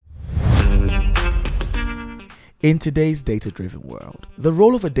In today's data-driven world, the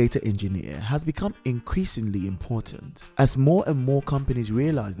role of a data engineer has become increasingly important. As more and more companies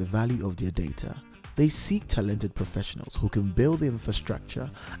realize the value of their data, they seek talented professionals who can build the infrastructure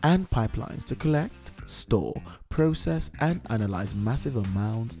and pipelines to collect, store, process, and analyze massive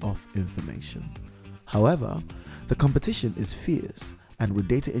amounts of information. However, the competition is fierce, and with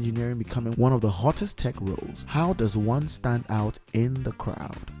data engineering becoming one of the hottest tech roles, how does one stand out in the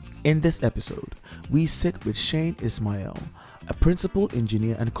crowd? In this episode, we sit with Shaine Ismail, a principal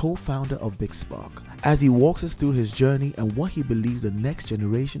engineer and co-founder of BigSpark, as he walks us through his journey and what he believes the next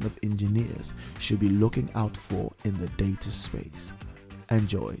generation of engineers should be looking out for in the data space.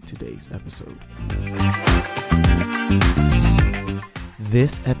 Enjoy today's episode.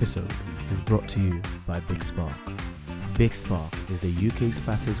 This episode is brought to you by BigSpark. BigSpark is the UK's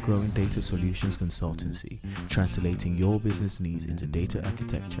fastest growing data solutions consultancy, translating your business needs into data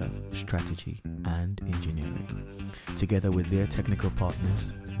architecture, strategy, and engineering. Together with their technical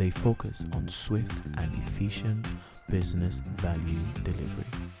partners, they focus on swift and efficient business value delivery.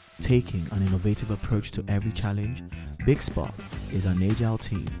 Taking an innovative approach to every challenge, BigSpark is an agile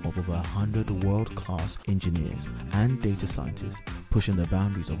team of over 100 world-class engineers and data scientists pushing the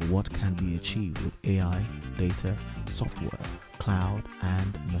boundaries of what can be achieved with AI, data, software, cloud,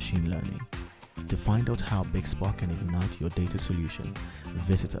 and machine learning. To find out how BigSpark can ignite your data solution,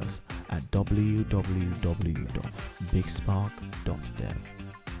 visit us at www.bigspark.dev.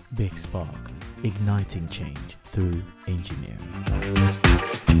 BigSpark, igniting change through engineering.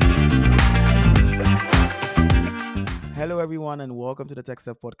 Hello everyone and welcome to the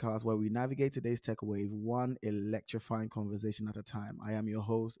TechStep podcast, where we navigate today's tech wave one electrifying conversation at a time. I am your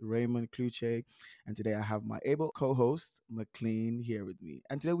host, Raymond Klutse, and today I have my able co-host, Maclean, here with me.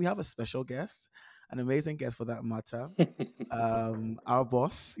 And today we have a special guest, an amazing guest for that matter, our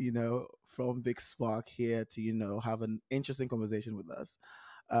boss, from BigSpark here to, have an interesting conversation with us.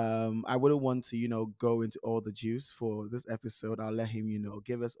 I wouldn't want to, go into all the juice for this episode. I'll let him,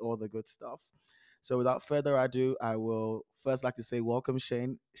 give us all the good stuff. So without further ado, I will first like to say welcome,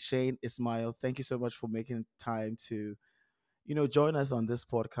 Shaine Ismail. Thank you so much for making time to, join us on this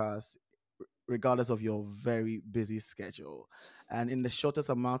podcast, regardless of your very busy schedule. And in the shortest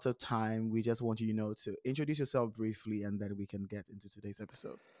amount of time, we just want you, to introduce yourself briefly, and then we can get into today's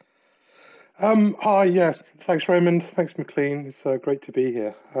episode. Hi, yeah. Thanks, Raymond. Thanks, Maclean. It's great to be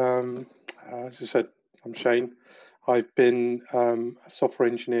here. As I said, I'm Shaine. I've been a software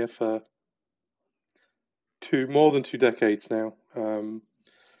engineer for more than 2 decades now.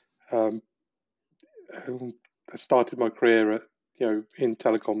 I started my career at, in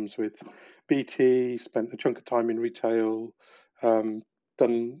telecoms with BT. Spent a chunk of time in retail. Done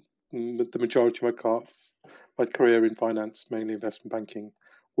the majority of my career in finance, mainly investment banking,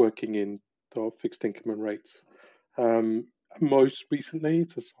 working in fixed income and rates. Most recently,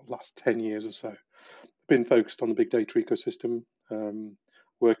 the last 10 years or so, I've been focused on the big data ecosystem,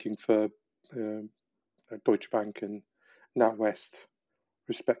 working for Deutsche Bank and NatWest,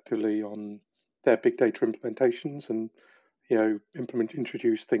 respectively, on their big data implementations, and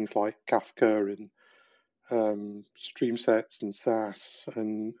introduce things like Kafka and stream sets and SAS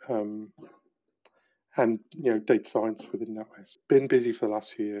and data science within NatWest. Been busy for the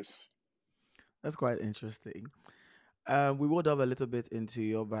last few years. That's quite interesting. We will delve a little bit into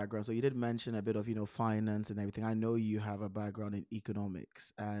your background. So you did mention a bit of, finance and everything. I know you have a background in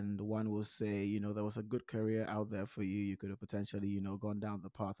economics, and one will say, there was a good career out there for you. You could have potentially, gone down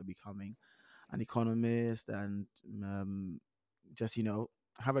the path of becoming an economist and just,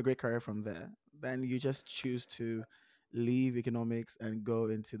 have a great career from there. Then you just choose to leave economics and go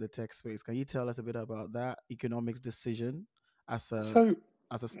into the tech space. Can you tell us a bit about that economics decision as a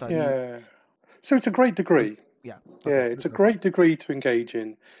study? Yeah. So it's a great degree. Yeah. Okay. Yeah, it's a great degree to engage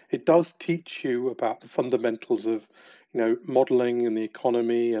in. It does teach you about the fundamentals of, modeling and the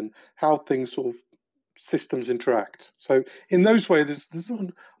economy and how things sort of systems interact. So in those ways, there's a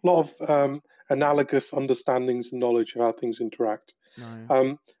lot of analogous understandings and knowledge of how things interact.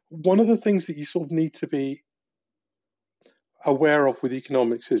 Nice. One of the things that you sort of need to be aware of with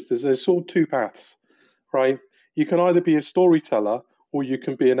economics is there's sort of 2 paths, right? You can either be a storyteller or you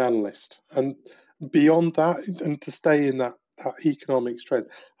can be an analyst. And beyond that, and to stay in that economic strength,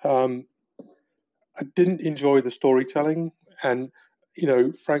 I didn't enjoy the storytelling, and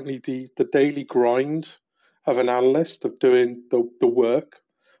frankly, the daily grind of an analyst, of doing the work,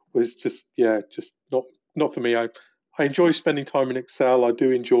 was just not for me. I enjoy spending time in Excel. I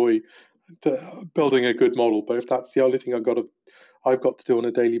do enjoy building a good model, but if that's the only thing I've got to do on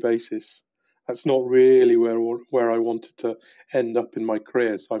a daily basis, that's not really where I wanted to end up in my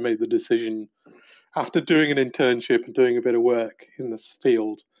career. So I made the decision after doing an internship and doing a bit of work in this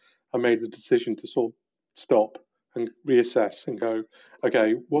field, I made the decision to sort of stop and reassess and go,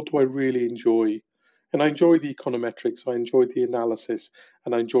 okay, what do I really enjoy? And I enjoy the econometrics, I enjoy the analysis,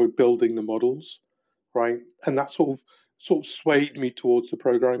 and I enjoy building the models, right? And that sort of swayed me towards the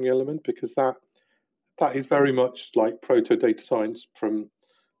programming element, because that is very much like proto data science from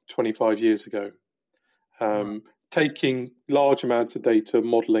 25 years ago. Right. Taking large amounts of data,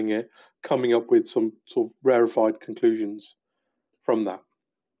 modeling it, coming up with some sort of rarefied conclusions from that.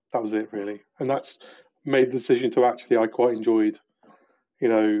 That was it, really. And that's made the decision to actually, I quite enjoyed, you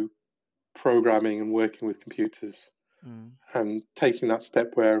know, programming and working with computers, Mm. and taking that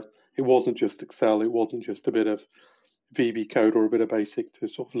step where it wasn't just Excel, it wasn't just a bit of VB code or a bit of basic, to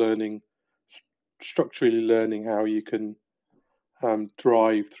sort of learning, structurally learning how you can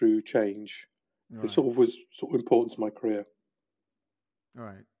drive through change. It Right. sort of was sort of important to my career. All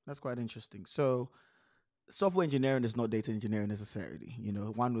right. That's quite interesting. So, software engineering is not data engineering necessarily.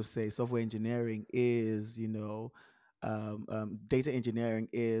 One would say software engineering is, data engineering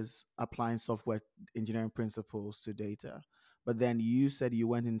is applying software engineering principles to data. But then you said you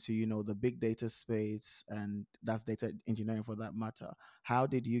went into, the big data space, and that's data engineering for that matter. How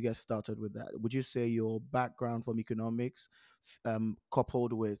did you get started with that? Would you say your background from economics,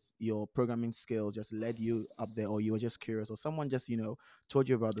 coupled with your programming skills, just led you up there, or you were just curious, or someone just, told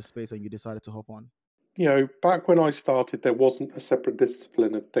you about the space and you decided to hop on? Back when I started, there wasn't a separate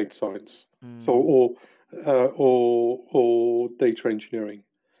discipline of data science, so Mm, or data engineering.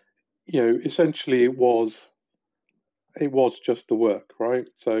 Essentially, it was just the work, right?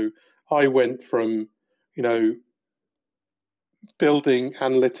 So I went from, you know, building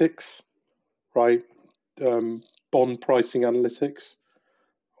analytics, right? Um, Bond pricing analytics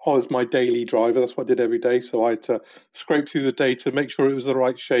was my daily driver. That's what I did every day. So I had to scrape through the data, make sure it was the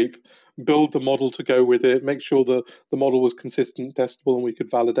right shape, build the model to go with it, make sure the model was consistent, testable, and we could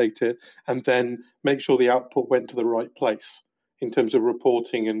validate it, and then make sure the output went to the right place in terms of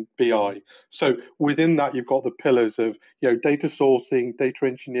reporting and mm, BI. So within that, you've got the pillars of data sourcing, data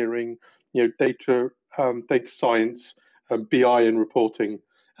engineering, data science, BI, and reporting,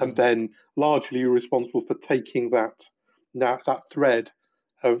 and mm, then largely you're responsible for taking that thread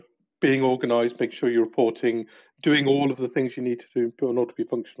of being organized, make sure you're reporting, doing all of the things you need to do in order to be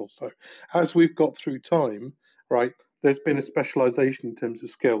functional. So as we've got through time, right, there's been a specialization in terms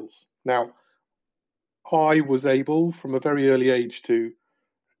of skills. Now, I was able from a very early age to,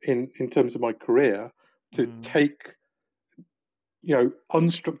 in terms of my career, to mm. take,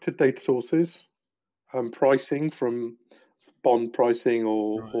 unstructured data sources, pricing from bond pricing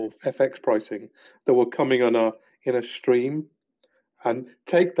or Right. FX pricing that were coming on in a stream, and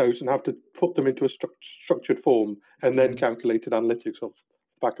take those and have to put them into a structured form, and then Mm. calculated analytics off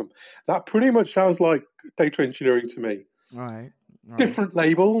the back of them. That pretty much sounds like data engineering to me. Right. Right. Different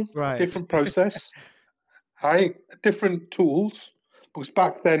label, Right. different process, right? Different tools. Because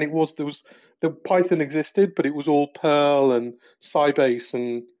back then there was the Python existed, but it was all Perl and Sybase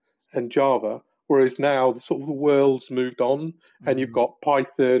and Java. Whereas now the sort of the world's moved on, and you've Mm. got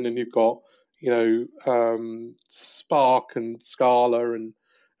Python, and you've got Spark and Scala and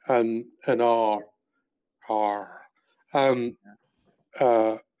R. Um,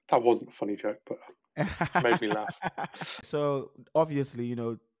 uh, that wasn't a funny joke, but made me laugh. So obviously,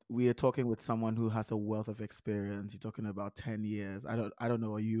 we are talking with someone who has a wealth of experience. You're talking about 10 years. I don't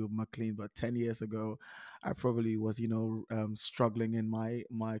know you, Maclean, but 10 years ago, I probably was, struggling in my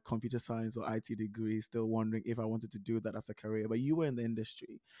computer science or IT degree, still wondering if I wanted to do that as a career. But you were in the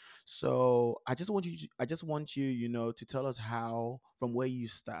industry. So I just want you, to tell us how, from where you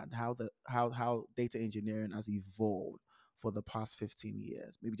stand, how data engineering has evolved for the past 15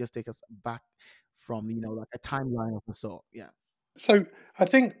 years. Maybe just take us back from, like a timeline of the sort. Yeah. So I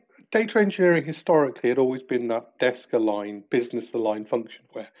think data engineering historically had always been that desk aligned, business aligned function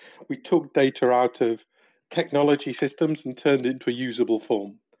where we took data out of technology systems and turned it into a usable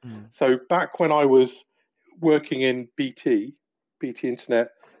form. Mm. So back when I was working in BT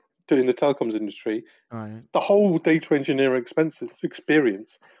Internet, doing the telecoms industry, All right. the whole data engineering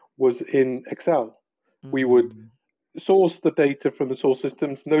experience was in Excel. We would Mm. source the data from the source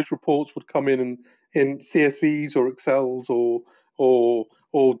systems, and those reports would come in CSVs or Excels or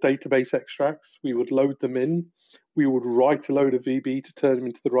database extracts. We would load them in. We would write a load of VB to turn them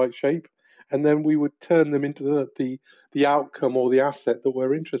into the right shape, and then we would turn them into the outcome or the asset that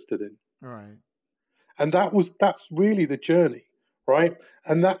we're interested in. All right. And that's really the journey, right?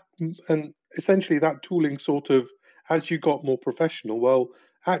 And essentially that tooling sort of, as you got more professional, well,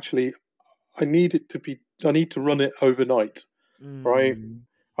 actually, I need to run it overnight, right? Mm.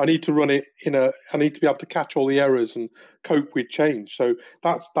 I need to run it I need to be able to catch all the errors and cope with change. So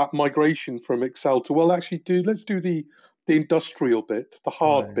that's that migration from Excel to, well, actually let's do the industrial bit, the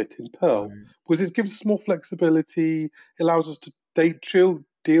hard Right. bit in Perl, Right. because it gives us more flexibility, allows us to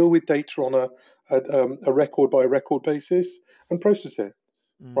deal with data on a record by record basis and process it,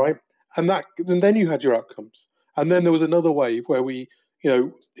 Mm. right? And then you had your outcomes. And then there was another wave where the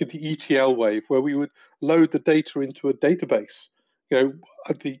ETL wave, where we would load the data into a database.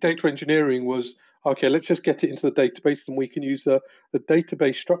 The data engineering was, okay, let's just get it into the database, and we can use the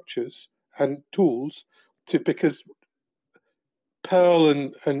database structures and tools because Perl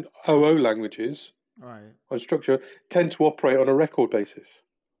and OO languages Right. on structure tend to operate on a record basis.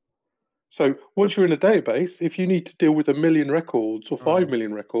 So once you're in a database, if you need to deal with 1 million records or Right. 5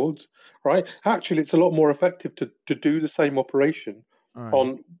 million records, right, actually it's a lot more effective to do the same operation Right.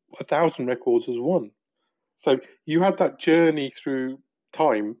 on 1,000 records as one. So you had that journey through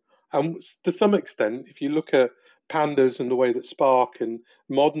time. And to some extent, if you look at pandas and the way that Spark and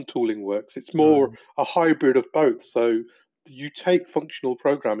modern tooling works, it's more Right. a hybrid of both. So you take functional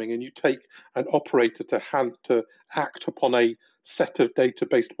programming and you take an operator to act upon a set of data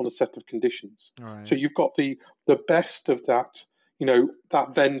based upon a set of conditions. So Right. you've got the best of that,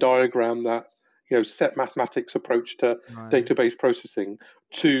 that Venn diagram, that set mathematics approach to Right. database processing,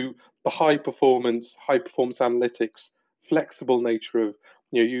 to the high performance analytics, flexible nature of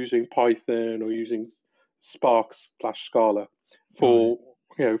using Python or using Spark/Scala Right. for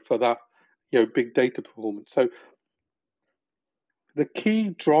for that big data performance. So the key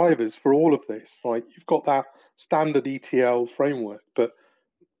drivers for all of this, right? You've got that standard ETL framework, but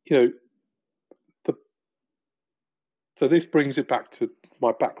you know the so this brings it back to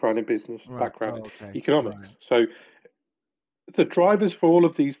my background in business, Right. background in Oh, okay. Right. economics. So the drivers for all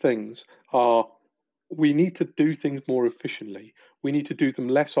of these things are, we need to do things more efficiently, we need to do them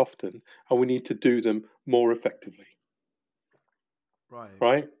less often, and we need to do them more effectively, Right.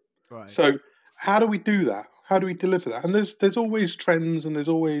 right? Right. So how do we do that? How do we deliver that? And there's always trends, and there's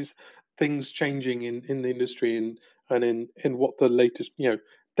always things changing in the industry, and in what the latest,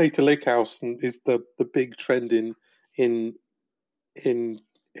 data lakehouse is the big trend in in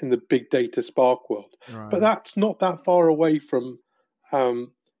in the big data Spark world. But Right. that's not that far away from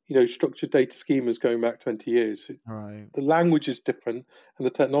structured data schemas going back 20 years. Right. The language is different and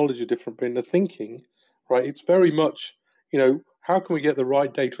the technology is different, but in the thinking, right, it's very much, how can we get the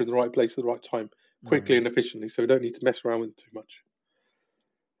right data in the right place at the right time, quickly Right. and efficiently, so we don't need to mess around with it too much.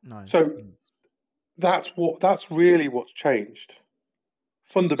 Nice. So that's really what's changed.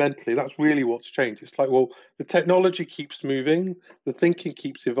 Fundamentally, that's really what's changed. It's like, well, the technology keeps moving, the thinking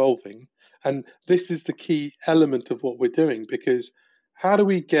keeps evolving, and this is the key element of what we're doing, because how do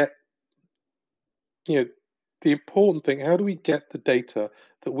we get, you know, the important thing, how do we get the data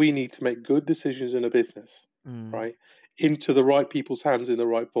that we need to make good decisions in a business, Mm. right, into the right people's hands in the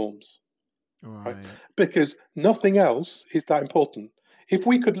right forms, right? Right. Because nothing else is that important. If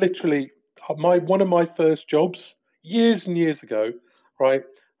we could literally, my one of my first jobs years and years ago, right,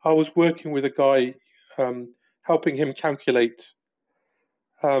 I was working with a guy, helping him calculate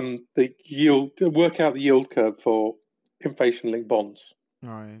the yield, work out the yield curve for inflation-linked bonds,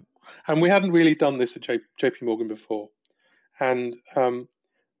 Right. and we hadn't really done this at JP Morgan before, and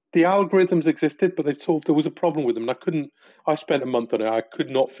the algorithms existed, but they told there was a problem with them, and I spent a month on it. I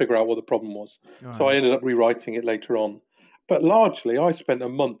could not figure out what the problem was, so I Right. ended up rewriting it later on. But largely, I spent a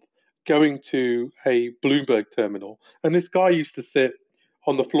month going to a Bloomberg terminal, and this guy used to sit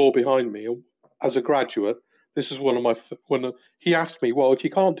on the floor behind me as a graduate. This is one of my when he asked me, "Well, if you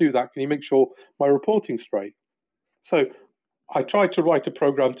can't do that, can you make sure my reporting's straight?" So I tried to write a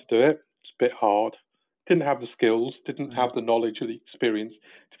program to do it. It's a bit hard. Didn't have the skills, didn't Right. have the knowledge or the experience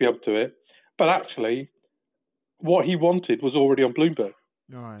to be able to do it. But actually, what he wanted was already on Bloomberg.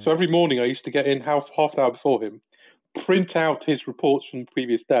 Right. So every morning I used to get in half an hour before him, print out his reports from the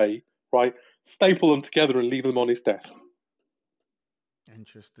previous day, right, staple them together and leave them on his desk,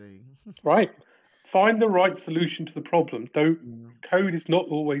 Interesting. right? Find the right solution to the problem. Don't Mm. code is not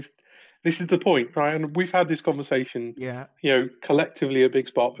always. This is the point, right? And we've had this conversation, Yeah. collectively at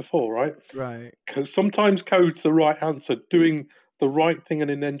BigSpark before, right? Right. Because sometimes code's the right answer. Doing the right thing in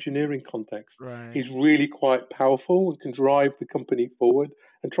an engineering context Right. is really quite powerful and can drive the company forward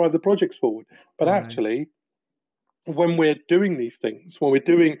and drive the projects forward. But Right. actually, when we're doing these things, when we're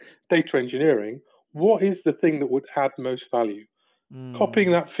doing data engineering, what is the thing that would add most value? Copying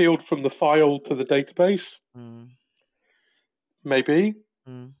Mm. that field from the file to the database, Mm. maybe,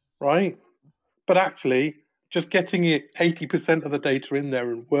 Mm. right? But actually, just getting it 80% of the data in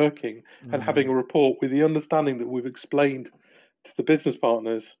there and working and Right. having a report with the understanding that we've explained to the business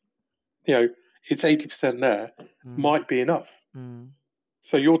partners, it's 80% there, Mm, might be enough. mm,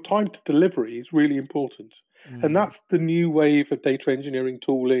 So your time to delivery is really important. And mm, that's the new wave of data engineering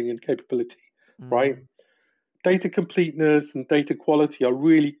tooling and capability, right? mm, Data completeness and data quality are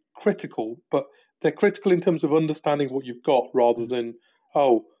really critical, but they're critical in terms of understanding what you've got rather mm, than,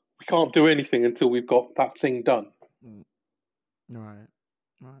 oh, we can't do anything until we've got that thing done. mm. Right.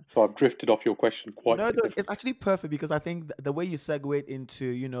 Right. So I've drifted off your question quite No, it's significantly. actually perfect because I think the way you segued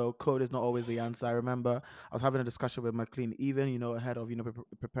into, code is not always the answer. I remember I was having a discussion with Maclean, even, ahead of,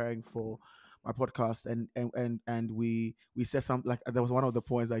 preparing for my podcast, and we said something like there was one of the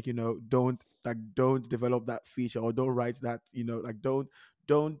points like, don't develop that feature, or don't write that, like don't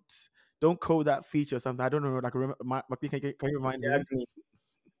don't code that feature or something. I don't know, like remember, Maclean, can you remind me? Agni,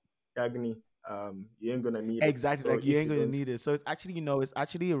 Agni, you ain't gonna need it. Exactly, So like you if ain't you gonna don't, need it. So it's actually, it's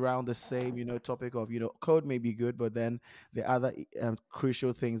actually around the same, topic of, code may be good, but then the other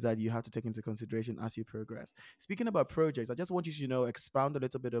crucial things that you have to take into consideration as you progress. Speaking about projects, I just want you to, expound a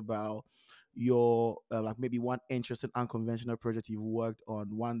little bit about your like maybe one interesting unconventional project you've worked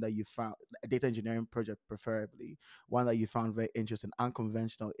on, one that you found, a data engineering project preferably, one that you found very interesting,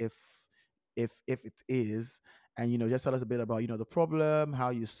 unconventional, if it is, and just tell us a bit about the problem, how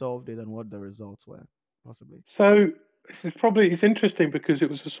you solved it, and what the results were, possibly. So it's interesting because it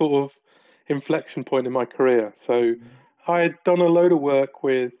was a sort of inflection point in my career. So Mm, I had done a load of work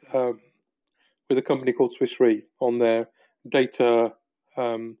with a company called Swiss Re on their data.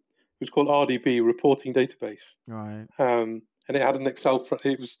 It was called RDB, Reporting Database, right. and it had an Excel front.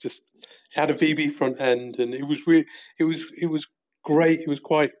 It had a VB front end, and it was really it was great. It was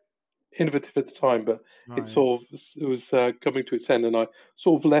quite innovative at the time, but Right. it was coming to its end, and I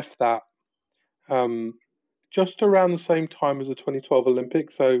sort of left that um, just around the same time as the 2012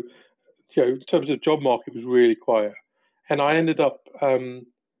 Olympics. So in terms of job market, it was really quiet, and I ended up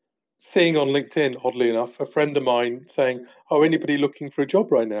seeing on LinkedIn, oddly enough, a friend of mine saying, "Oh, anybody looking for a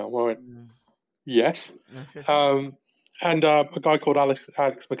job right now?" I went, Mm. "Yes." Okay. Um, and a guy called Alex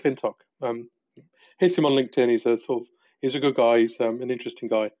McClintock. Hits him on LinkedIn. He's a good guy. He's an interesting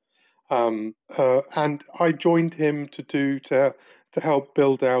guy. And I joined him to help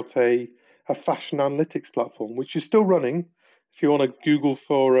build out a fashion analytics platform, which is still running. If you want to Google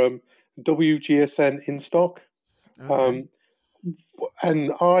for WGSN in stock, Okay. um,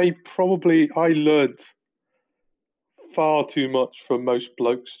 and I learned far too much from most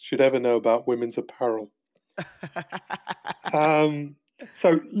blokes should ever know about women's apparel. Um,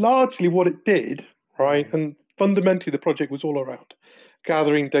 so largely what it did, right, Right. and fundamentally the project was all around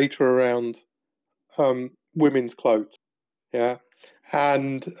gathering data around women's clothes. Yeah,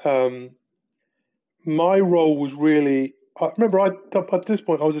 and my role was really. I remember at this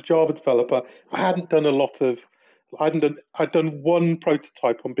point I was a Java developer. I hadn't done a lot of. I'd done one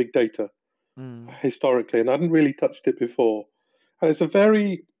prototype on big data Mm, historically, and I hadn't really touched it before. And it's a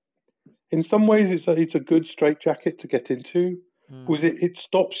very, in some ways, it's a good straitjacket to get into, because mm, it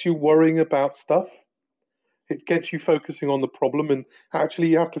stops you worrying about stuff. It gets you focusing on the problem, and actually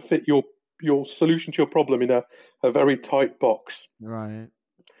you have to fit your solution to your problem in a very tight box. right.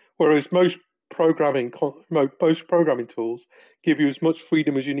 Whereas most programming tools give you as much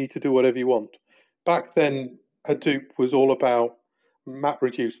freedom as you need to do whatever you want. Back then, Hadoop was all about map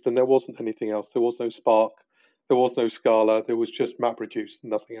reduced, and there wasn't anything else. There was no Spark, there was no Scala. There was just map reduced, and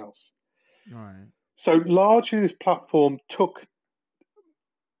nothing else. Right. So largely, this platform took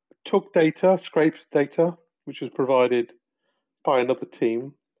data, scraped data, which was provided by another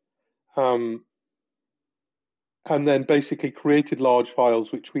team, um, and then basically created large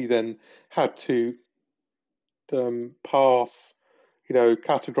files, which we then had to parse,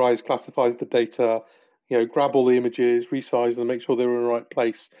 categorize, classify the data, grab all the images, resize them, make sure they were in the right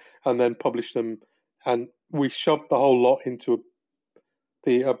place, and then publish them. And we shoved the whole lot into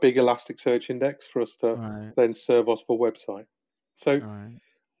a big Elasticsearch index for us to Right. then serve us for website. So Right.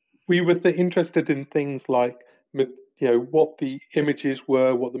 we were interested in things like, what the images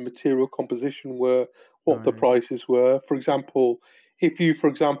were, what the material composition were, what the Right. prices were. For example, if you, for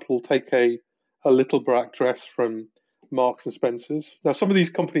example, take a little black dress from Marks and Spencers. Now, some of these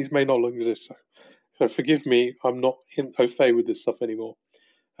companies may no longer exist, so forgive me, I'm not au fait with this stuff anymore.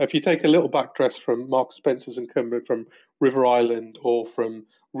 If you take a little black dress from Marks and Spencers and come from River Island or from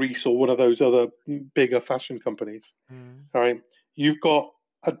Reese or one of those other bigger fashion companies, Mm, all right, you've got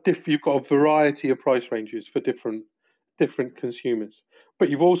you've got a variety of price ranges for different consumers. But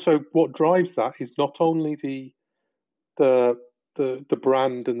you've also, what drives that is not only the the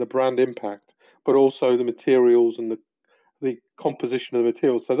brand and the brand impact, but also the materials and the composition of the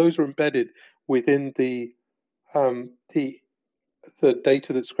materials. So those are embedded within the the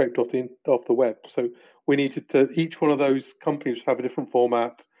data that's scraped off the web. So we needed to, each one of those companies have a different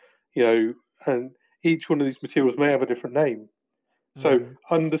format, and each one of these materials may have a different name. So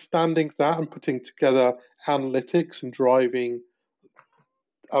understanding that and putting together analytics and driving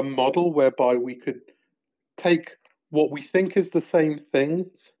a model whereby we could take what we think is the same thing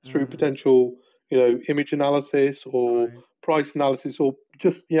through potential, image analysis or Right. price analysis, or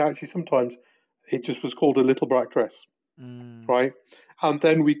just, actually sometimes it just was called a little black dress, right? And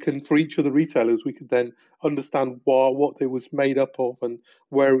then we can, for each of the retailers, we could then understand what it was made up of and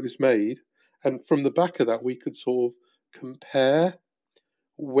where it was made. And from the back of that, we could sort of compare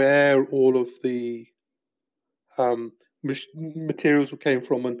where all of the materials came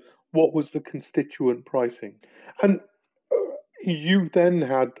from and what was the constituent pricing. And you then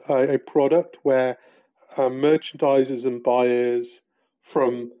had a product where merchandisers and buyers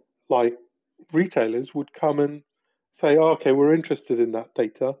from like retailers would come and say, oh, okay, we're interested in that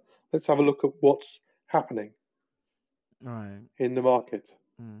data. Let's have a look at what's happening Right. in the market.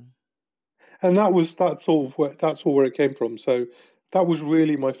 And that's all where it came from. So that was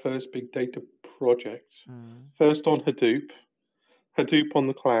really my first big data project. First on Hadoop on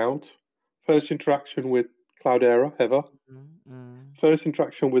the cloud, first interaction with Cloudera ever, first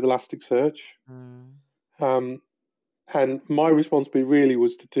interaction with Elasticsearch. And my responsibility really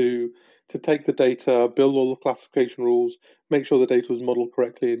was to take the data, build all the classification rules, make sure the data was modeled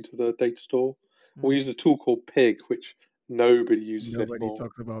correctly into the data store. We use a tool called Pig, which nobody uses Nobody anymore.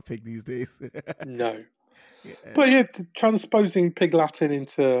 talks about pig these days. No. Yeah. But yeah, transposing Pig Latin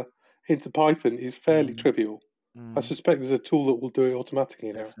into Python is fairly trivial. I suspect there's a tool that will do it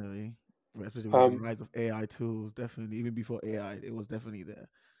automatically now. Definitely. Especially with the rise of AI tools, definitely. Even before AI, it was definitely there.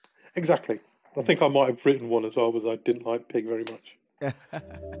 Exactly. I think I might have written one as well, because I didn't like Pig very much.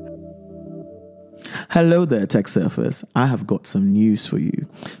 Hello there, Tech Surfers. I have got some news for you.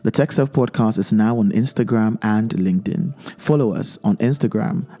 The Tech Surf podcast is now on Instagram and LinkedIn. Follow us on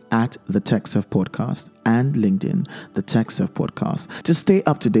Instagram at the Tech Surf podcast and LinkedIn, the Tech Surf podcast, to stay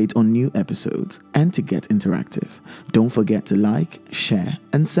up to date on new episodes and to get interactive. Don't forget to like, share,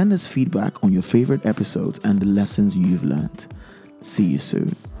 and send us feedback on your favorite episodes and the lessons you've learned. See you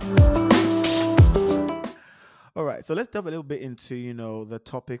soon. All right, so let's delve a little bit into, the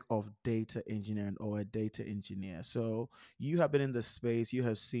topic of data engineering or a data engineer. So you have been in the space, you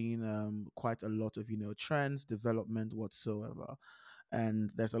have seen quite a lot of, trends, development whatsoever. And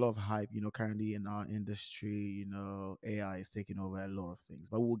there's a lot of hype, currently in our industry, AI is taking over a lot of things,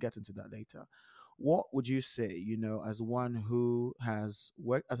 but we'll get into that later. What would you say, as one who has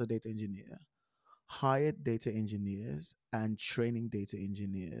worked as a data engineer, hired data engineers and training data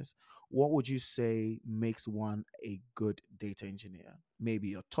engineers, what would you say makes one a good data engineer? Maybe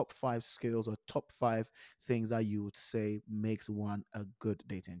your top 5 skills or top 5 things that you would say makes one a good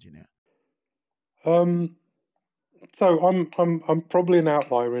data engineer. So I'm probably an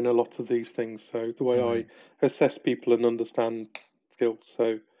outlier in a lot of these things. So the way Right. I assess people and understand skills.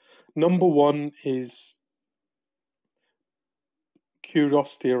 So number one is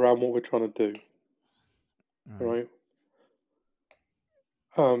curiosity around what we're trying to do. Right.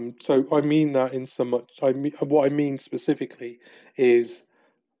 So I mean that in so much. What I mean specifically is,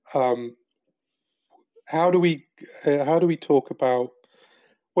 how do we talk about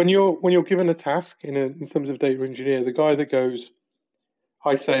when you're given a task in terms of data engineer, the guy that goes,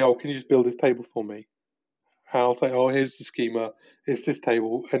 I say, oh, can you just build this table for me? And I'll say, oh, here's the schema, here's this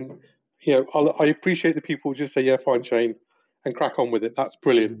table, and I appreciate the people who just say, yeah, fine, Shaine, and crack on with it. That's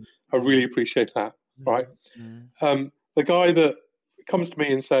brilliant. I really appreciate that. Right. The guy that comes to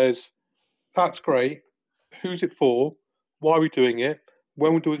me and says, that's great. Who's it for? Why are we doing it?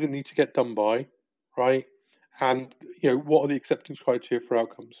 When does it need to get done by? Right. And what are the acceptance criteria for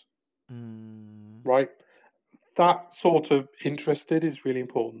outcomes? Right. That sort of interested is really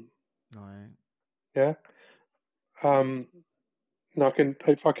important. Right. Yeah. Now,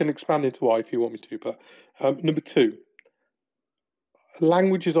 if I can expand into why, if you want me to, but number 2,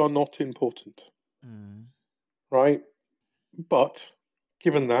 languages are not important, right? But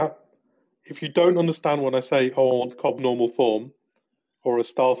given that, if you don't understand when I say, oh, I want cob normal form or a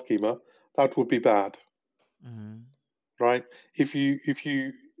star schema, that would be bad, right? If you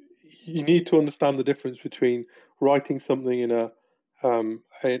need to understand the difference between writing something in an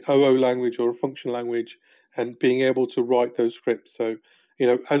OO language or a function language and being able to write those scripts. So,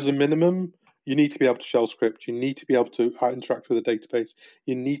 as a minimum, you need to be able to shell script. You need to be able to interact with a database.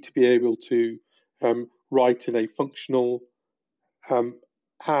 You need to be able to write in a functional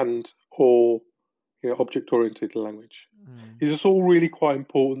and or object-oriented language. These are all really quite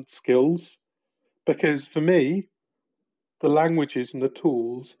important skills, because for me, the languages and the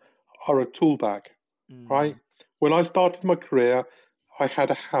tools are a tool bag, right? Mm. When I started my career, I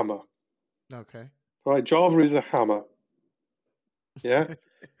had a hammer, Okay. right? Java is a hammer, yeah?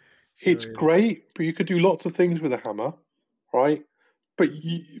 It's Sure is. great, but you could do lots of things with a hammer, right? But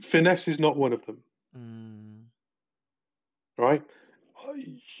finesse is not one of them, Mm. right?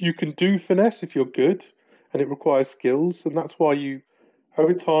 You can do finesse if you're good, and it requires skills, and that's why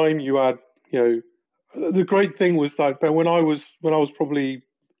over time you add, the great thing was like when I was probably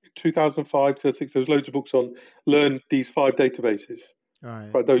 2005 to 2006, there was loads of books on learn these 5 databases, Right.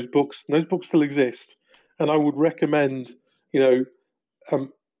 right? Those books still exist, and I would recommend, you know,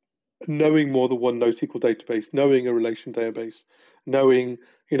 um, knowing more than one NoSQL database, knowing a relation database, knowing,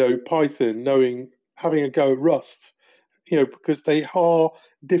 Python, having a go at Rust, because they are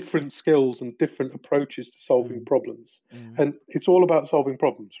different skills and different approaches to solving Mm. problems, Mm. and it's all about solving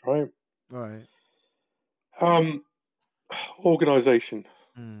problems, right? Right. Um, organization,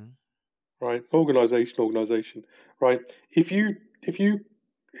 Mm. right? Organization, right? If you, if you,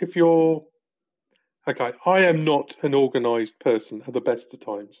 if you're okay, I am not an organized person at the best of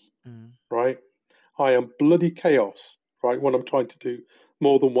times, Mm. right? I am bloody chaos, right? When I'm trying to do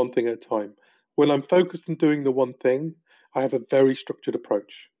more than one thing at a time. When I'm focused on doing the one thing, I have a very structured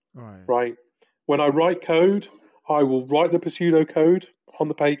approach, Right. right? When I write code, I will write the pseudocode on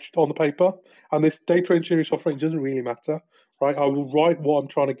the page, on the paper, and this data engineering software, it doesn't really matter, right? I will write what I'm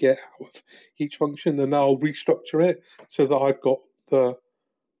trying to get out of each function, and then I'll restructure it so that I've the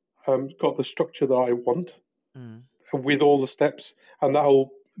got the structure that I want Mm. with all the steps, and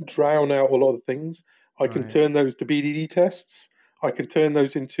that'll drown out a lot of things. I can Right. turn those to BDD tests. I can turn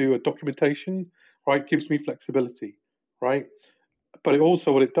those into a documentation, right? Gives me flexibility, right? But it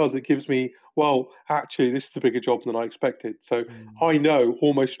also, what it does, it gives me, well, actually, this is a bigger job than I expected. So Mm. I know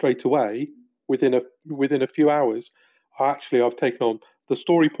almost straight away, within a few hours, I've taken on the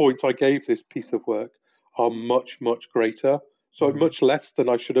story points I gave this piece of work are much, much greater. So Mm. much less than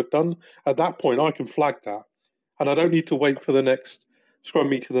I should have done. At that point, I can flag that, and I don't need to wait for the next Scrum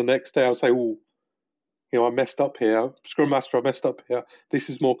meeting the next day. I'll say, oh, I messed up here. Scrum Master, I messed up here. This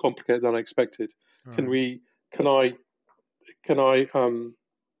is more complicated than I expected. Can Right. we? Can I? Can I?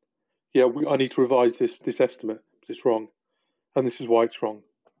 I need to revise this estimate. It's wrong, and this is why it's wrong.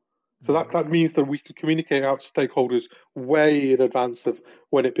 So that Mm. that means that we can communicate out to stakeholders way in advance of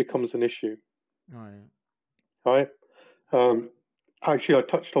when it becomes an issue. Right. Right? Um, Actually, I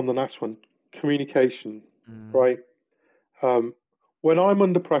touched on the last one, communication. Mm. Right? Um, when I'm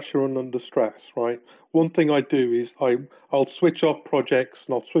under pressure and under stress, right, one thing I do is I'll switch off projects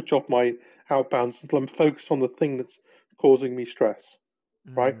and I'll switch off my outbounds until I'm focused on the thing that's causing me stress.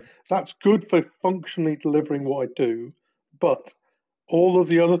 Right? Mm. That's good for functionally delivering what I do, but all of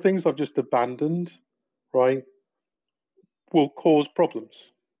the other things I've just abandoned, right, will cause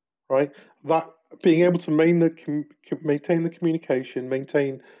problems, right? That being able to maintain the communication,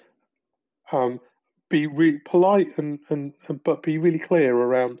 um, be polite and but be really clear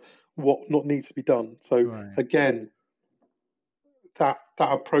around what not needs to be done. So Right. again, that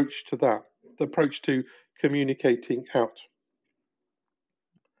approach to that, the approach to communicating out.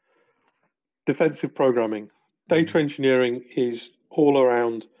 Defensive programming, data Mm. engineering is all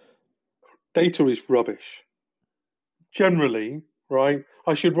around. Data is rubbish generally, right?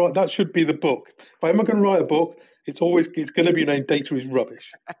 I should write, that should be the book. If I'm going to write a book, it's going to be named Data is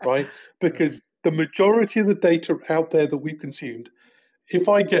Rubbish, right? That's it. Because the majority of the data out there that we've consumed, if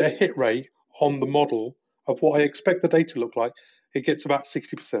I get a hit rate on the model of what I expect the data to look like, it gets about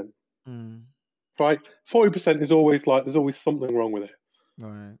 60%, Mm. right? 40% is always like there's always something wrong with it,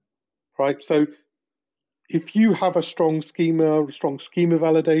 Right. right? So if you have a strong schema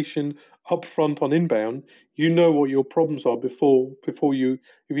validation upfront on inbound, you know what your problems are before you've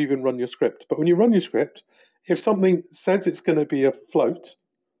even run your script. But when you run your script, if something says it's going to be a float,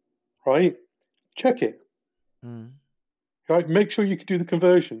 right, check it. Mm. Right, make sure you can do the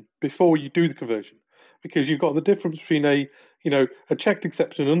conversion before you do the conversion, because you've got the difference between a checked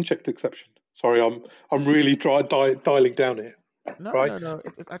exception and unchecked exception. Sorry, I'm really dialing down here, No, right? no, no.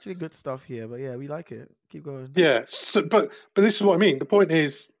 It's actually good stuff here, but yeah, we like it. Keep going. Yeah, but this is what I mean. The point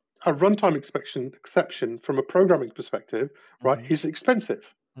is, a runtime exception from a programming perspective, right, Mm. is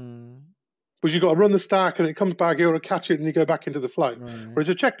expensive Mm. because you've got to run the stack and it comes back, you got to catch it and you go back into the flow. Right. Whereas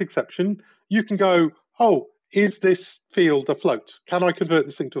a checked exception, you can go, oh, is this field a float? Can I convert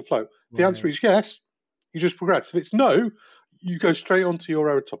this thing to a float? If the answer Right. is yes, you just progress. If it's no, you go straight onto your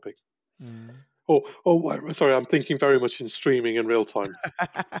error topic. Mm. Sorry, I'm thinking very much in streaming in real time.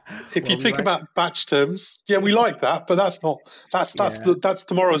 If you Well, we think like. about batch terms, yeah, we like that, but that's not Yeah. that's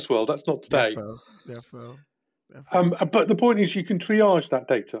tomorrow's world. That's not today. Defo. Defo. Definitely. But the point is, you can triage that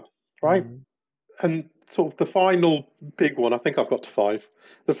data, right? Mm, And sort of the final big one, I think I've got to five.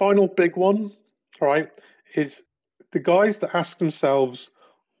 The final big one, right, is the guys that ask themselves,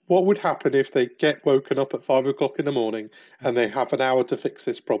 what would happen if they get woken up at 5 o'clock in the morning and they mm, have an hour to fix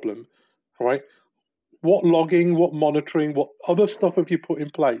this problem, right? What logging, what monitoring, what other stuff have you put in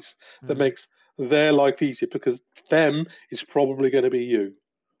place that mm. makes their life easier? Because them is probably going to be you,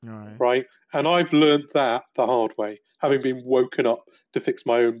 All right. right? And I've learned that the hard way, having been woken up to fix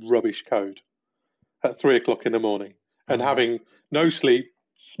my own rubbish code at 3 o'clock in the morning All and right. having no sleep,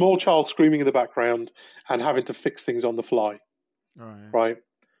 small child screaming in the background, and having to fix things on the fly, All right. right?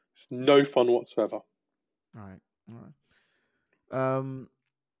 It's no fun whatsoever. All right. All right.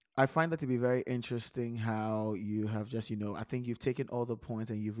 I find that to be very interesting how you have just, I think you've taken all the points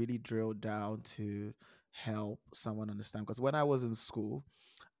and you've really drilled down to help someone understand. Because when I was in school,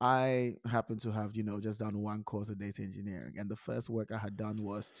 I happened to have, just done one course of data engineering. And the first work I had done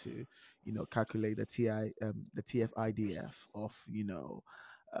was to, calculate the TF-IDF of,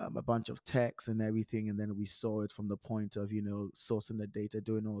 a bunch of text and everything. And then we saw it from the point of, sourcing the data,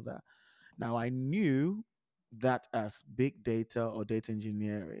 doing all that. Now, I knew that as big data or data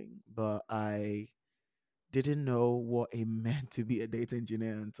engineering, but I didn't know what it meant to be a data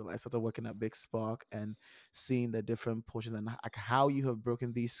engineer until I started working at BigSpark and seeing the different portions and like how you have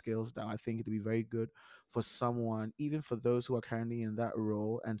broken these skills down. I think it'd be very good for someone, even for those who are currently in that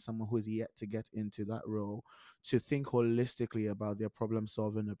role and someone who is yet to get into that role, to think holistically about their problem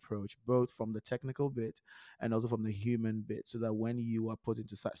solving approach, both from the technical bit and also from the human bit, so that when you are put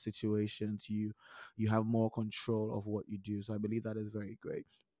into such situations, you have more control of what you do. So I believe that is very great.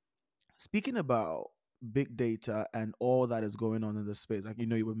 Speaking about big data and all that is going on in the space, like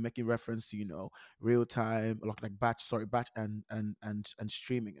you were making reference to real time, like batch and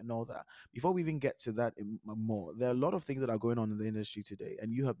streaming and all that. Before we even get to that more, there are a lot of things that are going on in the industry today,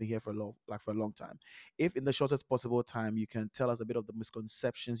 and you have been here for a long time. If in the shortest possible time you can tell us a bit of the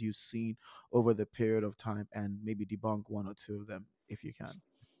misconceptions you've seen over the period of time and maybe debunk one or two of them, if you can.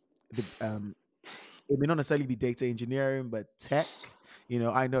 The, it may not necessarily be data engineering, but tech.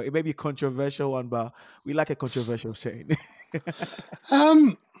 I know it may be a controversial one, but we like a controversial Shane.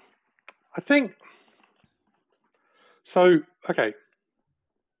 Um, I think so. Okay,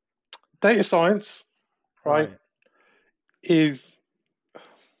 data science, right, Right. is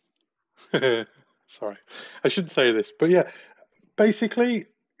sorry, I shouldn't say this, but yeah, basically,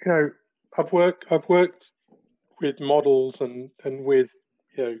 you know, I've worked with models and with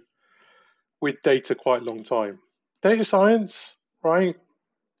you know with data quite a long time. Data science, right?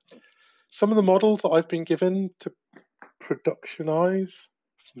 Some of the models that I've been given to productionize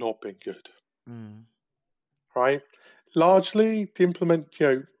have not been good, Mm, right? Largely to implement,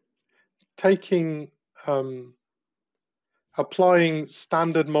 taking um, applying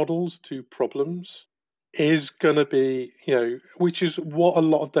standard models to problems is going to be, which is what a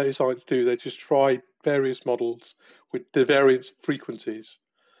lot of data science do. They just try various models with the various frequencies,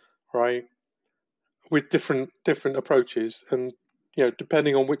 right? With different approaches, and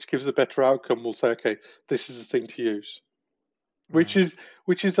depending on which gives a better outcome, we'll say, okay, this is the thing to use, which right. is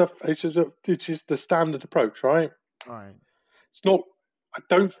which is the standard approach, right? Right. It's not. I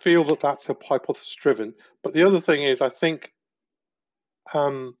don't feel that that's a hypothesis driven. But the other thing is,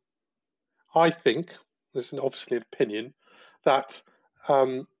 um, I think this is obviously an opinion that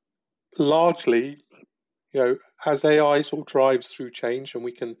um, largely, as AI sort of drives through change and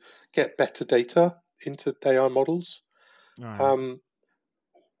we can get better data into AI models, Right. um,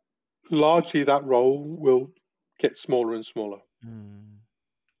 largely that role will get smaller and smaller. Mm,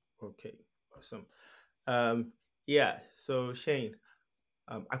 Okay, awesome. Um, yeah. So Shane,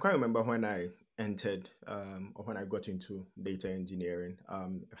 I can't remember when I entered or when I got into data engineering.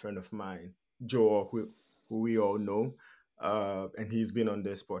 A friend of mine, Joe, who we all know, and he's been on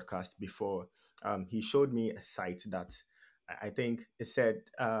this podcast before. He showed me a site that I think it said,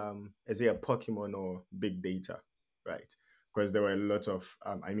 is it a Pokemon or big data, right? Because there were a lot of,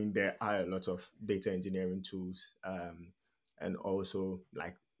 I mean, there are a lot of data engineering tools, and also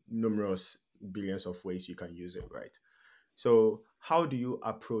like numerous billions of ways you can use it, right? So, how do you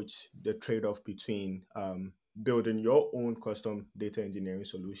approach the trade off between building your own custom data engineering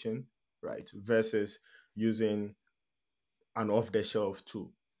solution, right, versus using an off the shelf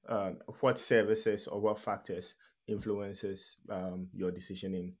tool? What services or what factors influences your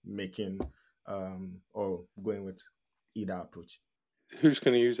decision in making or going with either approach? Who's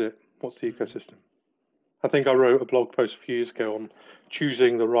going to use it? What's the ecosystem? I think I wrote a blog post a few years ago on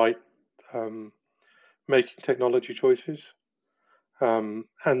choosing the right um, making technology choices. And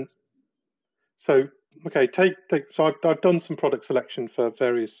so okay, so I've done some product selection for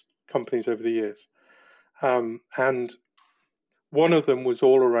various companies over the years, and one of them was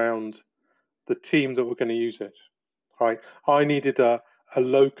all around the team that were going to use it. Right, I needed a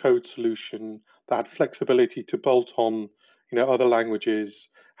low code solution that had flexibility to bolt on, other languages,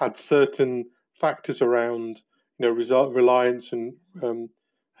 had certain factors around, result reliance and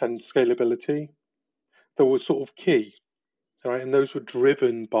scalability that were sort of key. Right, and those were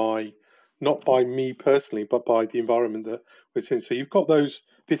driven by not by me personally, but by the environment that we're in. So you've got those.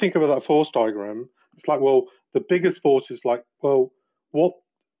 If you think about that force diagram, it's like, well, the biggest force is like, well, what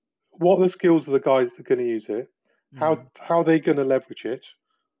what are the skills of the guys that are going to use it? How are they going to leverage it,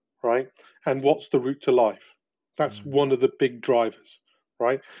 right? And what's the route to life? That's one of the big drivers,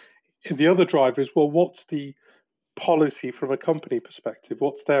 right? And the other driver is, well, what's the policy from a company perspective?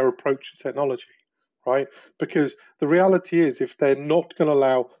 What's their approach to technology, right? Because the reality is, if they're not going to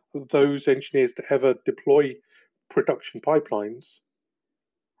allow those engineers to ever deploy production pipelines,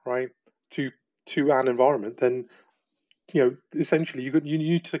 right, to an environment, then essentially you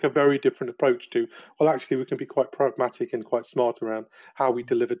need to take a very different approach to, well, actually, we can be quite pragmatic and quite smart around how we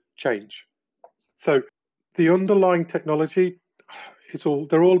deliver change. So the underlying technology,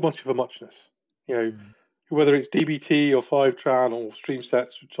 they're all much of a muchness. Whether it's DBT or Fivetran or stream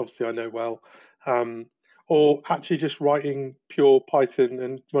sets, which obviously I know well, or actually just writing pure Python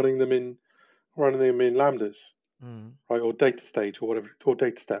and running them in lambdas, right, or data stage or whatever, or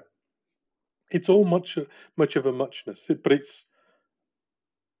data step. It's all much of a muchness, but it's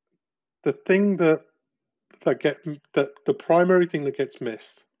the thing that the primary thing that gets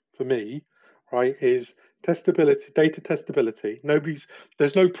missed for me, right, is testability, data testability.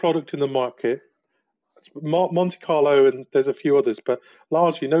 There's no product in the market. Monte Carlo and there's a few others, but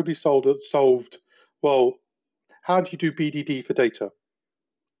largely nobody solved. Well, how do you do BDD for data?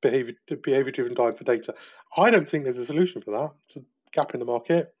 Behavior driven design for data. I don't think there's a solution for that. It's a gap in the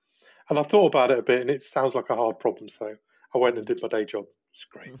market, and I thought about it a bit, and it sounds like a hard problem. So I went and did my day job. It's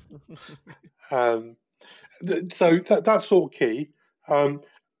great. So that's sort of key.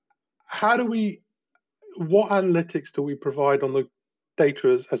 What analytics do we provide on the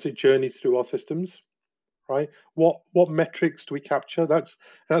data as it journeys through our systems, right? What metrics do we capture? That's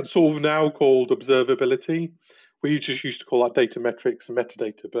sort of now called observability. We just used to call that data metrics and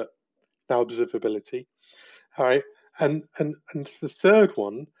metadata, but now observability. All right, and the third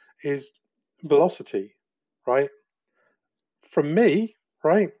one is velocity, right? From me,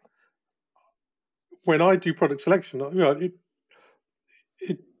 right, when I do product selection,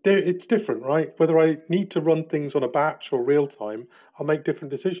 it's different, right? Whether I need to run things on a batch or real time, I'll make different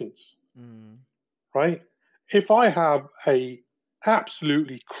decisions, right? If I have a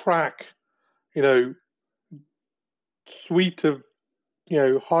absolutely crack, suite of,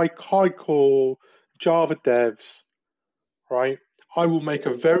 high core Java devs, right, I will make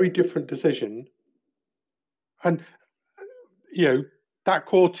a very different decision, and that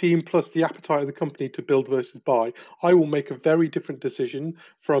core team plus the appetite of the company to build versus buy, I will make a very different decision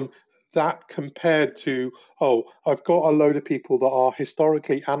from that compared to, I've got a load of people that are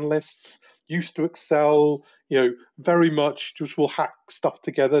historically analysts, used to Excel, very much just will hack stuff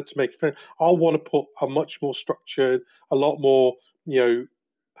together to make it. I'll want to put a much more structured, a lot more,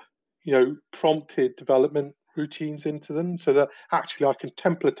 prompted development routines into them so that actually I can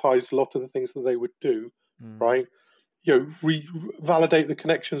templatize a lot of the things that they would do, right? Validate the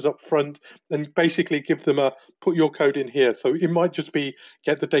connections up front and basically give them a put your code in here. So it might just be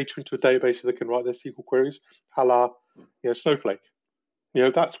get the data into a database so they can write their SQL queries, a la Snowflake.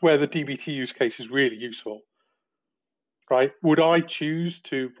 That's where the DBT use case is really useful, right? Would I choose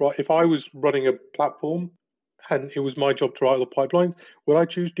to write, if I was running a platform and it was my job to write the pipelines, would I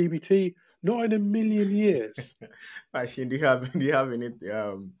choose DBT? Not in a million years. Actually, do you have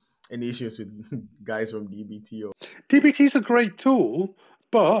any issues with guys from DBT? Or DBT is a great tool,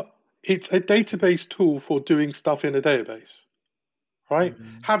 but it's a database tool for doing stuff in a database, right?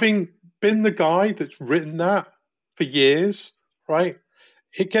 Having been the guy that's written that for years, right,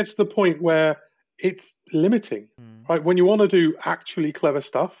 it gets to the point where it's limiting, right? When you want to do actually clever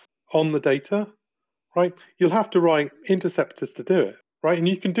stuff on the data, right, you'll have to write interceptors to do it, right? And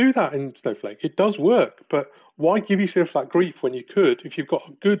you can do that in Snowflake. It does work, but why give yourself that grief when you could, if you've got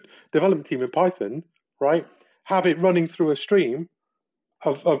a good development team in Python, right, have it running through a stream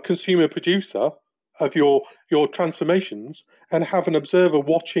of consumer producer of your transformations and have an observer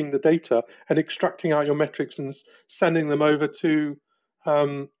watching the data and extracting out your metrics and sending them over to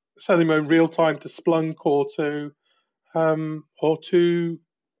sending them in real time to Splunk or to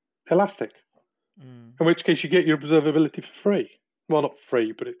Elastic. In which case you get your observability for free. well, not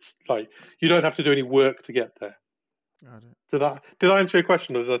free, but it's like you don't have to do any work to get there. Got it. Did I answer your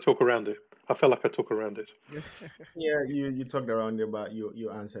question, or did I talk around it? I felt like I talk around it. Yeah, you talked around it, but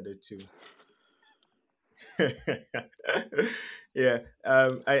you answered it too. Yeah.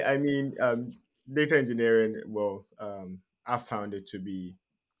 I mean, data engineering. Well, I found it to be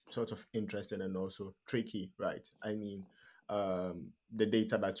sort of interesting and also tricky, right? I mean, the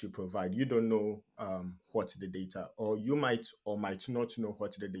data that you provide, you don't know what the data, or you might or might not know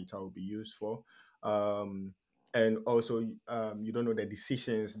what the data will be used for. Um, and also, you don't know the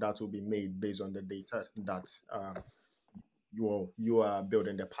decisions that will be made based on the data that you are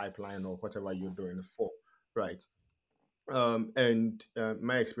building the pipeline or whatever you're doing it for, right? And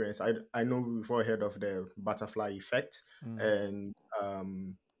my experience, I know we've all heard of the butterfly effect, Mm,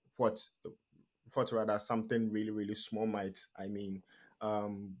 and what what rather something really really small might, I mean,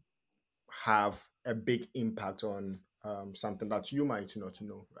 um, have a big impact on something that you might not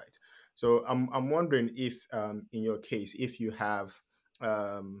know, right? So I'm wondering if, in your case,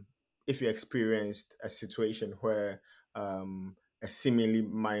 um, if you experienced a situation where a seemingly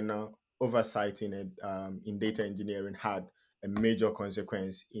minor oversight in data engineering had a major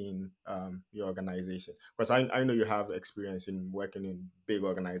consequence in your organization. Because I know you have experience in working in big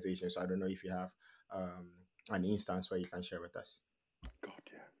organizations, so I don't know if you have um, an instance where you can share with us. God,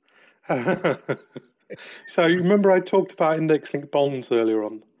 yeah. So you remember I talked about index-linked bonds earlier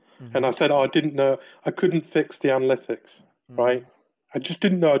on, and mm-hmm, I said, oh, I didn't know, I couldn't fix the analytics, mm, right? I just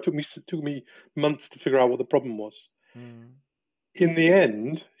didn't know. It took me months to figure out what the problem was. mm, In the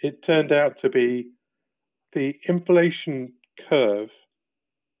end, it turned out to be the inflation curve,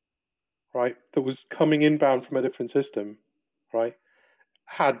 right, that was coming inbound from a different system, right,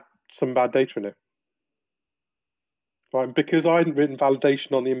 had some bad data in it. Right, because I hadn't written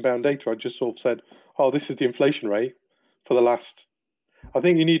validation on the inbound data, I just sort of said, "Oh, this is the inflation rate for the last." I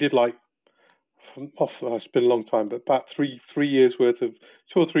think you needed like, it's been a long time, but about three years worth of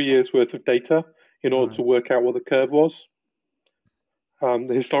 2 or 3 years worth of data in order right, to work out what the curve was,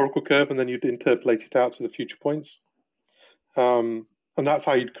 the historical curve, and then you'd interpolate it out to the future points, and that's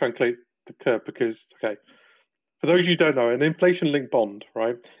how you'd calculate the curve. Because okay, for those of you who don't know, an inflation-linked bond,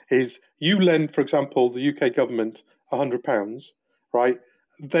 right, is you lend, for example, the UK government £100, right?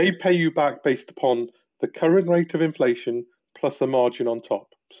 They pay you back based upon the current rate of inflation plus a margin on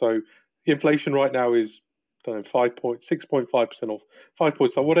top. So inflation right now is, I don't know, 6.5% off, 5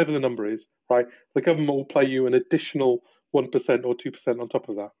 points, or whatever the number is, right? The government will pay you an additional 1% or 2% on top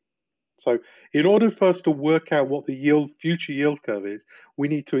of that. So, in order for us to work out what the future yield curve is, we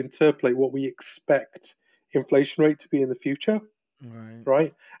need to interpolate what we expect inflation rate to be in the future, right,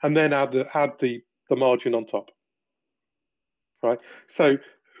 right? And then add the margin on top, right? So,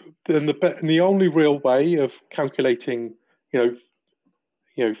 the only real way of calculating, you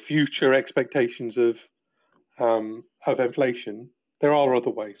know, future expectations of inflation, there are other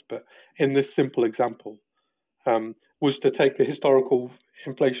ways, but in this simple example, was to take the historical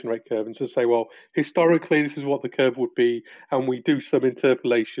inflation rate curve and to say, well, historically, this is what the curve would be, and we do some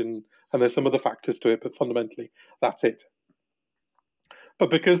interpolation, and there's some other factors to it, but fundamentally, that's it. But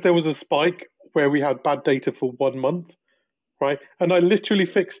because there was a spike where we had bad data for 1 month, right, and I literally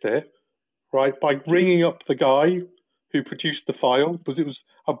fixed it, right, by ringing up the guy who produced the file, because it was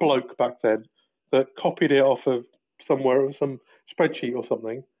a bloke back then that copied it off of somewhere, some spreadsheet or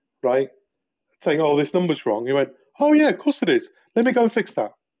something, right, saying, "Oh, this number's wrong." He went, "Oh yeah, of course it is. Let me go and fix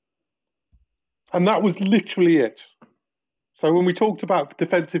that." And that was literally it. So when we talked about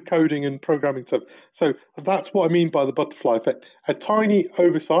defensive coding and programming stuff, so that's what I mean by the butterfly effect. A tiny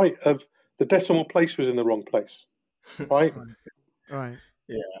oversight of the decimal place was in the wrong place, right? right, right,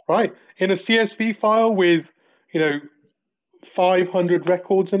 Yeah. Right. In a CSV file with, you know, 500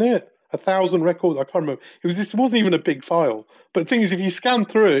 records in it, 1,000 records. I can't remember. This wasn't even a big file. But the thing is, if you scan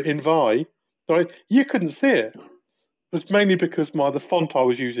through it in Vi, right, you couldn't see it. It was mainly because the font I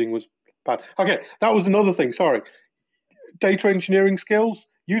was using was bad. Okay, that was another thing. Sorry, data engineering skills.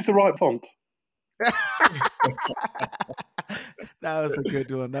 Use the right font. that was a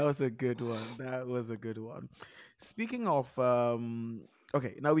good one. That was a good one. That was a good one. Speaking of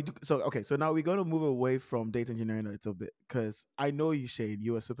okay, now we do so okay, so now we're gonna move away from data engineering a little bit because I know you, Shaine,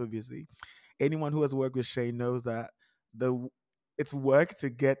 you are super busy. Anyone who has worked with Shaine knows that the it's work to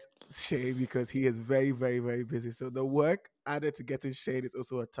get Shaine because he is very, very, very busy. So the work added to getting Shaine is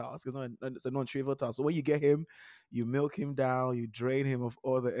also a task. It's a non-trivial task. So when you get him, you milk him down, you drain him of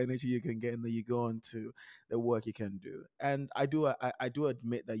all the energy you can get, and then you go on to the work you can do. And I do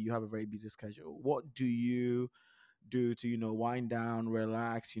admit that you have a very busy schedule. What do you do to, wind down,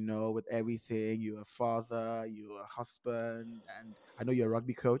 relax, with everything? You're a father, you're a husband, and I know you're a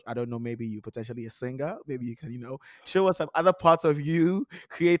rugby coach. I don't know, maybe you potentially a singer. Maybe you can, show us some other parts of you,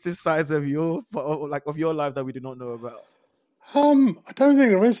 creative sides of of your life that we do not know about. I don't think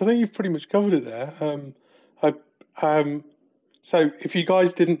there is. I think you've pretty much covered it there. I, so if you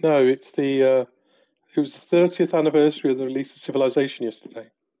guys didn't know, it was the 30th anniversary of the release of Civilization yesterday.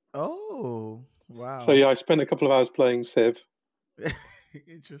 Oh, So wow. yeah, I spent a couple of hours playing Civ,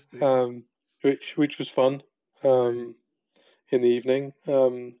 Interesting. which was fun Right. in the evening.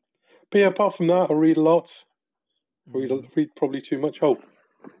 But yeah, apart from that, I read a lot. Mm. Read probably too much. Oh,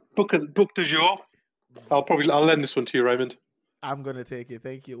 book du jour. I'll lend this one to you, Raymond. I'm gonna take it.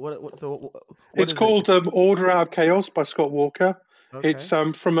 Thank you. What It's is it? called Order Out of Chaos by Scott Walker. Okay. It's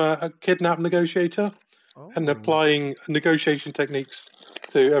from a kidnap negotiator and Oh, applying negotiation techniques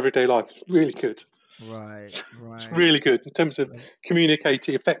to everyday life. It's really good. right, It's right, really good in terms of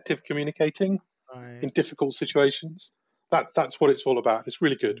effective communicating right, in difficult situations. That's what it's all about. It's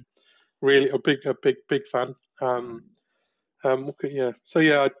really good. Really big fan. right, Okay, yeah. So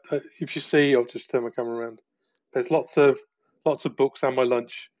yeah, if you see, I'll just turn my camera around. There's lots of books and my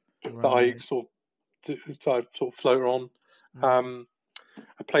lunch that right. I sort of float on. Mm. Um,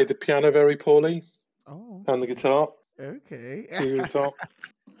 I play the piano very poorly Oh, and the guitar, okay. singing the guitar.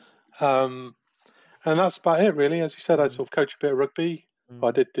 Um, and that's about it, really. As you said, I Mm, sort of coach a bit of rugby.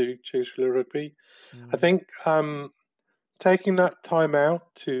 I mm, did do choose for rugby. I mm. think taking that time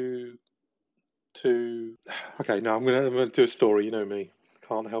out to okay, now I'm gonna do a story. You know me,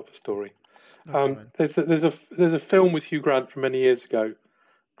 can't help a story. That's fine. There's a film with Hugh Grant from many years ago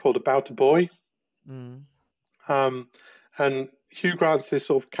called About a Boy, Mm, um, and Hugh Grant's this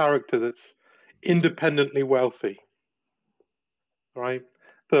sort of character that's independently wealthy, right?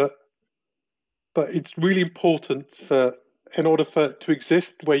 But it's really important for in order for to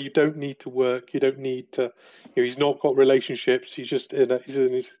exist where you don't need to work, you don't need to, he's not got relationships, he's in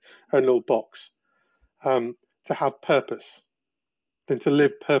his own little box, to have purpose, then to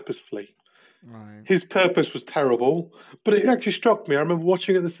live purposefully. right. His purpose was terrible, but it actually struck me. I remember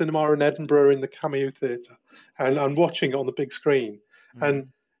watching it at the cinema in Edinburgh in the Cameo Theatre and watching it on the big screen. And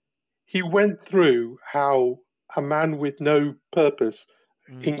Mm, he went through how a man with no purpose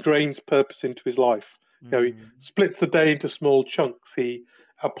mm, ingrains purpose into his life. He mm, splits the day into small chunks. He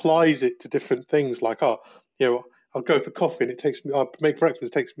applies it to different things, like, you know, I'll go for coffee and I'll make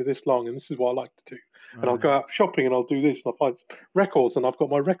breakfast, it takes me this long, and this is what I like to do. And I'll go right, out shopping and I'll do this, and I'll find records, and I've got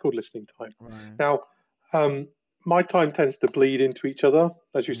my record listening time. right. Now, my time tends to bleed into each other.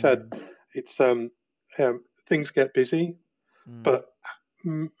 As you said, Mm, it's things get busy, mm, but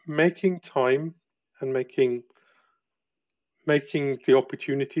making time and making the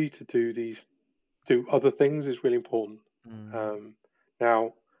opportunity to do other things is really important. mm, Um,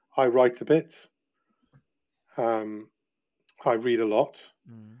 Now, I write a bit. Um, I read a lot.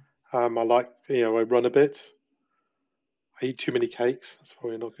 mm. I run a bit. I eat too many cakes. That's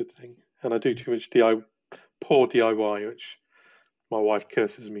probably not a good thing. And I do too much poor DIY, which my wife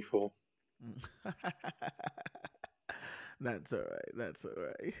curses me for. Mm. That's all right. That's all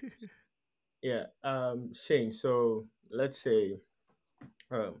right. Yeah, Shane. So let's say,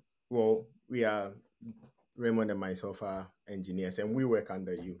 well, we are Raymond and myself are engineers, and we work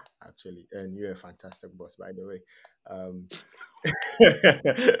under you actually, and you're a fantastic boss, by the way. Um,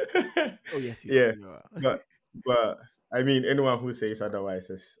 Oh yes, you are. yeah, You are. but but I mean, anyone who says otherwise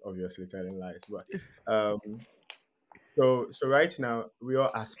is obviously telling lies. But um, so right now we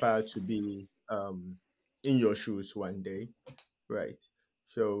all aspire to be in your shoes one day, right?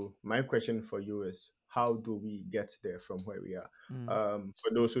 So my question for you is, how do we get there from where we are? Mm,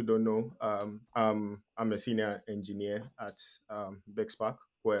 For those who don't know, I'm a senior engineer at BigSpark,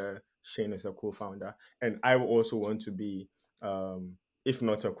 where Shane is a co-founder, and I also want to be, if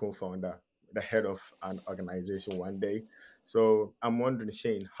not a co-founder, the head of an organization one day. So I'm wondering,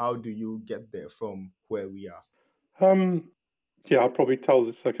 Shane, how do you get there from where we are? Um, yeah, I'll probably tell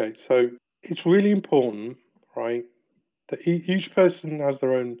this. Okay, so it's really important, right, that each person has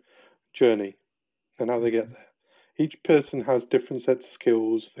their own journey and how they get mm, there. Each person has different sets of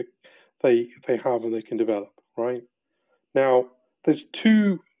skills that they have and they can develop, right? Now, there's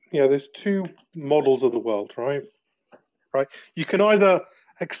two, there's two models of the world, right? Right. You can either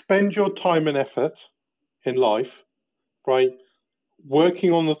expend your time and effort in life, right,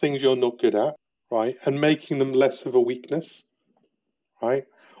 working on the things you're not good at, right, and making them less of a weakness, right?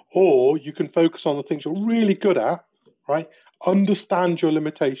 Or you can focus on the things you're really good at, right? Understand your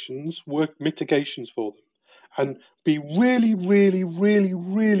limitations, work mitigations for them, and be really, really, really,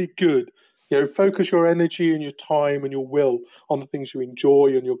 really good Focus your energy and your time and your will on the things you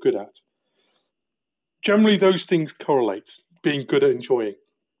enjoy and you're good at. Generally, those things correlate. Being good at enjoying,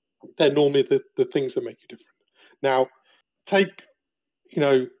 they're normally the things that make you different. Now, take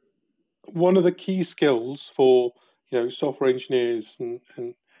one of the key skills for software engineers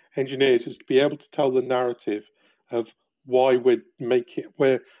and engineers is to be able to tell the narrative of why we're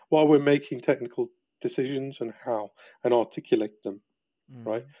making technical decisions and how, and articulate them.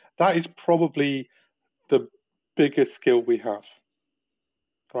 Right, that is probably the biggest skill we have.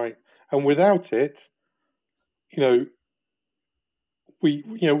 Right, and without it, we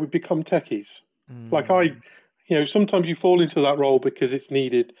become techies. Like sometimes you fall into that role because it's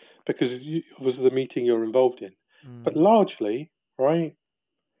needed because of the meeting you're involved in. But largely, right,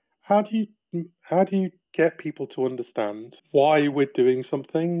 how do you get people to understand why we're doing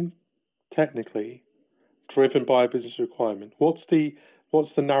something technically driven by a business requirement? What's the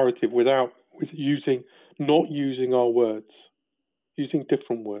narrative not using our words, using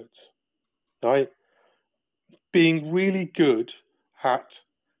different words, right? Being really good at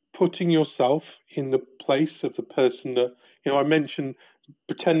putting yourself in the place of the person that I mentioned,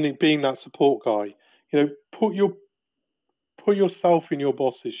 pretending being that support guy. Put yourself in your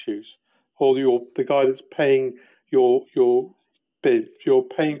boss's shoes, or the guy that's paying your bid, you're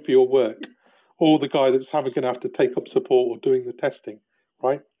paying for your work, or the guy that's going to have to take up support or doing the testing,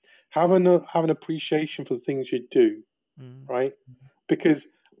 right? Have an appreciation for the things you do, right? Because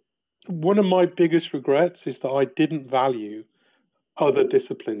one of my biggest regrets is that I didn't value other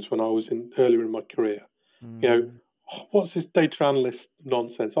disciplines when I was earlier in my career. What's this data analyst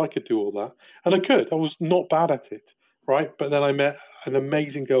nonsense? I could do all that, and I could. I was not bad at it, right? But then I met an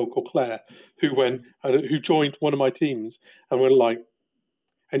amazing girl called Claire who joined one of my teams,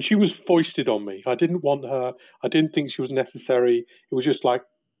 and she was foisted on me. I didn't want her. I didn't think she was necessary. It was just like,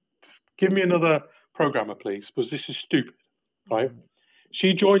 give me another programmer, please, because this is stupid, right?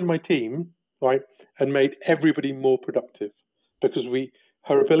 She joined my team, right, and made everybody more productive because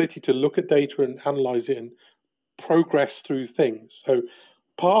her ability to look at data and analyze it and progress through things. So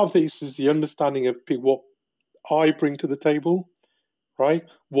part of this is the understanding of what I bring to the table, right,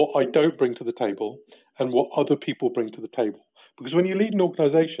 what I don't bring to the table, and what other people bring to the table. Because when you lead an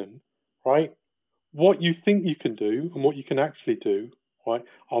organization, right, what you think you can do and what you can actually do, right,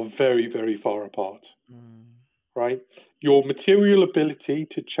 are very, very far apart. Right, your material ability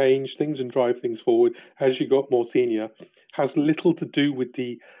to change things and drive things forward as you got more senior has little to do with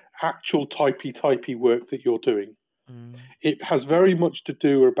the actual typey work that you're doing. It has very much to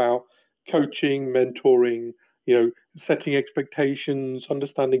do about coaching, mentoring, setting expectations,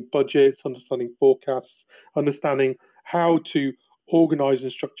 understanding budgets, understanding forecasts, understanding how to organize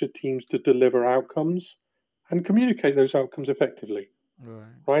and structure teams to deliver outcomes and communicate those outcomes effectively.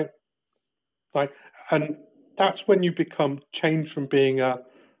 Right. And that's when you change from being I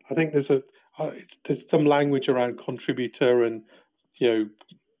think there's some language around contributor and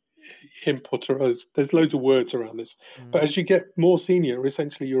inputter. There's loads of words around this. But as you get more senior,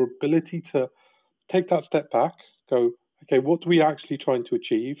 essentially your ability to take that step back, go, okay, what are we actually trying to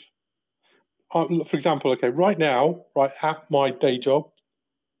achieve? For example, okay, right now, right at my day job,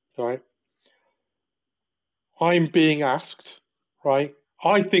 right, I'm being asked, right,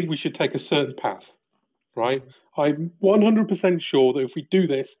 I think we should take a certain path. Right, I'm 100% sure that if we do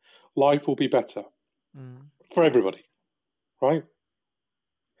this, life will be better for everybody. Right,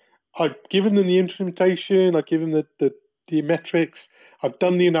 I've given them the instrumentation, I've given them the metrics, I've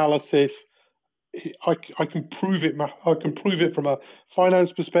done the analysis. I can prove it. I can prove it from a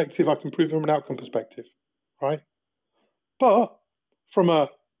finance perspective. I can prove it from an outcome perspective. Right, but from a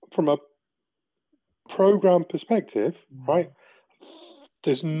program perspective, right,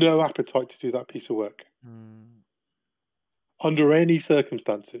 there's no appetite to do that piece of work. Under any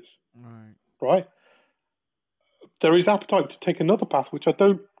circumstances, right? There is appetite to take another path, which I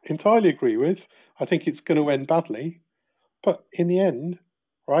don't entirely agree with. I think it's going to end badly, but in the end,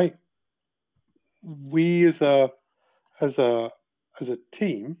 right? We as a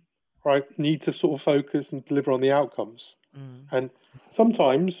team, right, need to sort of focus and deliver on the outcomes. And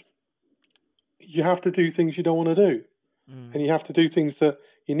sometimes you have to do things you don't want to do, and you have to do things that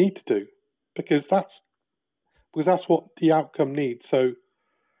you need to do because that's what the outcome needs. So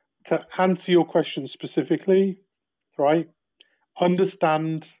to answer your question specifically, right?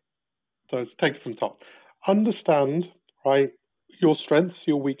 Understand. So let's take it from top. Understand, right? Your strengths,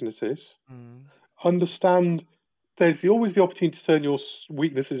 your weaknesses. Understand. There's always the opportunity to turn your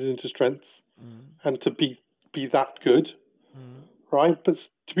weaknesses into strengths, and to be that good, right? But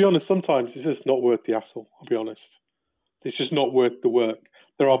to be honest, sometimes it's just not worth the hassle. I'll be honest. It's just not worth the work.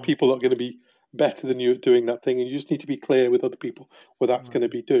 There are people that are going to be better than you at doing that thing, and you just need to be clear with other people what that's going to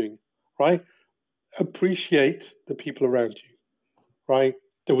be doing, right? Appreciate the people around you, right?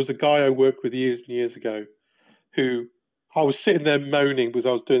 There was a guy I worked with years and years ago who I was sitting there moaning because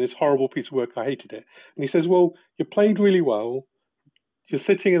I was doing this horrible piece of work. I hated it. And he says, well, you played really well. You're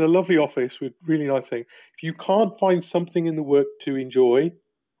sitting in a lovely office with really nice thing. If you can't find something in the work to enjoy,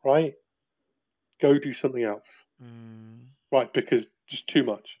 right, go do something else, right? Because just too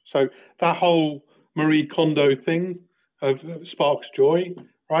much. So that whole Marie Kondo thing of sparks joy,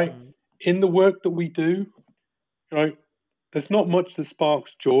 right? In the work that we do, right, there's not much that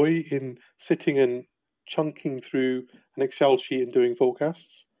sparks joy in sitting and chunking through an Excel sheet and doing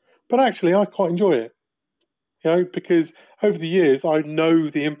forecasts. But actually, I quite enjoy it, because over the years, I know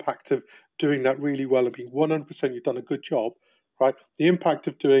the impact of doing that really well and being 100% you've done a good job, right? The impact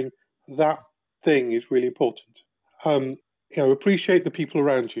of doing that thing is really important. Appreciate the people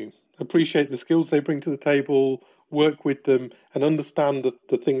around you, appreciate the skills they bring to the table, work with them, and understand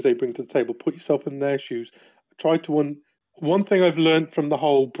the things they bring to the table. Put yourself in their shoes. Try to one thing I've learned from the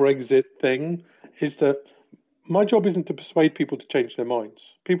whole Brexit thing is that my job isn't to persuade people to change their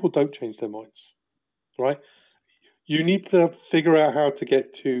minds. People don't change their minds, right? You need to figure out how to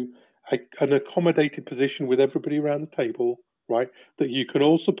get to an accommodated position with everybody around the table, right? That you can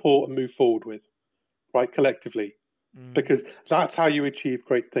all support and move forward with, right? Collectively, because that's how you achieve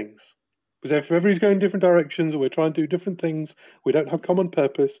great things. Because if everybody's going different directions and we're trying to do different things, we don't have common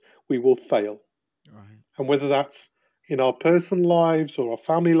purpose, we will fail. Right. And whether that's in our personal lives or our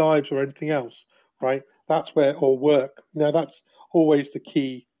family lives or anything else, right? That's where, or work. Now, that's always the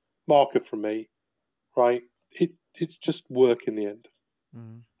key marker for me, right? It's just work in the end,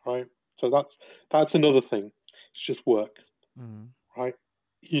 right? So that's another thing. It's just work, right?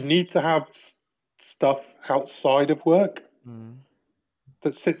 You need to have stuff outside of work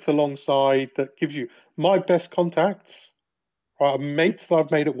that sits alongside, that gives you my best contacts, right? Mates that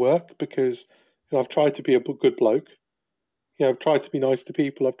I've made at work because I've tried to be a good bloke. I've tried to be nice to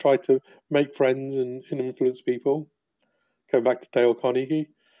people. I've tried to make friends and influence people. Going back to Dale Carnegie.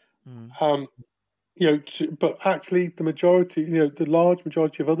 But actually the majority, the large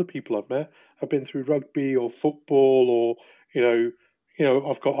majority of other people I've met have been through rugby or football or,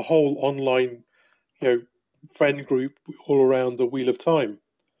 I've got a whole online, friend group all around the Wheel of Time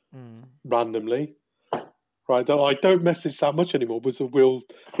randomly. Right, I don't message that much anymore because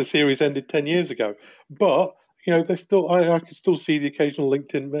the series ended 10 years ago. But they still, I can still see the occasional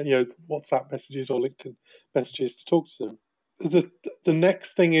LinkedIn, WhatsApp messages or LinkedIn messages to talk to them. The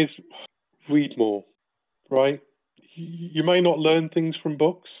next thing is read more, right? You may not learn things from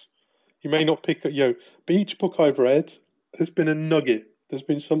books. You may not pick up, but each book I've read, there's been a nugget. There's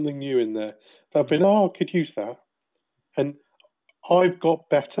been something new in there. I've been, I could use that. And I've got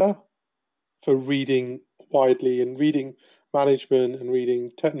better for reading widely and reading management and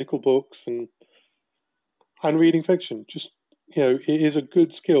reading technical books and reading fiction. Just, it is a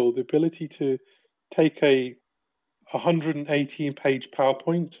good skill, the ability to take a 118-page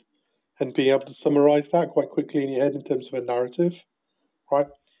PowerPoint and being able to summarize that quite quickly in your head in terms of a narrative, right?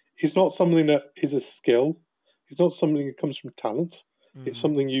 It's not something that is a skill. It's not something that comes from talent. It's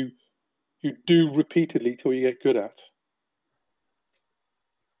something you do repeatedly till you get good at,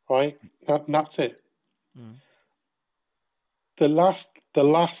 right? That's it. The last,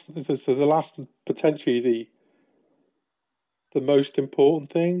 potentially the most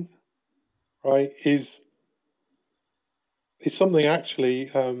important thing, right, is something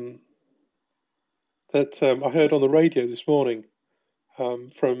actually that I heard on the radio this morning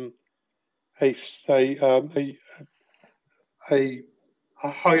from a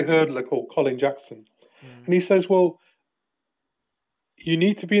high hurdler called Colin Jackson, and he says, well, you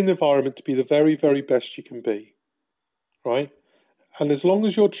need to be in the environment to be the very, very best you can be, right? And as long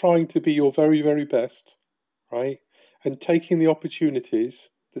as you're trying to be your very, very best, right, and taking the opportunities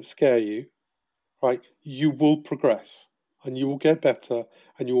that scare you, right, you will progress and you will get better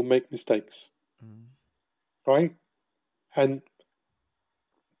and you will make mistakes, right? And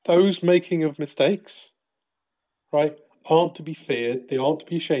those making of mistakes, right, aren't to be feared. They aren't to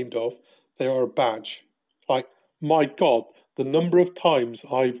be ashamed of. They are a badge. Like, my God, the number of times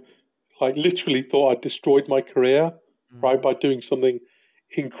I've literally thought I'd destroyed my career, right, by doing something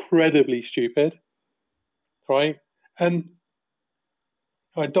incredibly stupid, right? And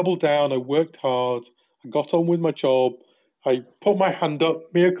I doubled down, I worked hard, I got on with my job, I put my hand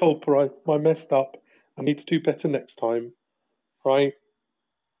up, mea culpa, I messed up, I need to do better next time, right?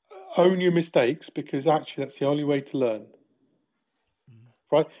 Own your mistakes because actually that's the only way to learn,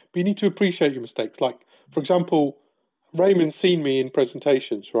 right? But you need to appreciate your mistakes. Like, for example, Raymond's seen me in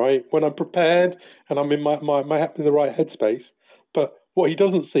presentations, right? When I'm prepared and I'm in my in the right headspace. But what he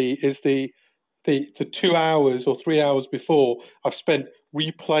doesn't see is the 2 hours or 3 hours before I've spent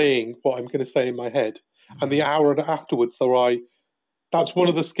replaying what I'm going to say in my head, and the hour afterwards, that's one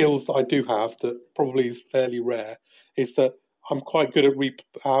of the skills that I do have that probably is fairly rare. Is that I'm quite good at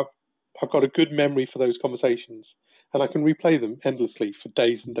I've got a good memory for those conversations, and I can replay them endlessly for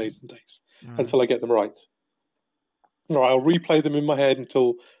days and days and days until I get them right. All right, I'll replay them in my head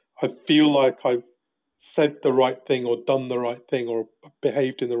until I feel like I've said the right thing or done the right thing or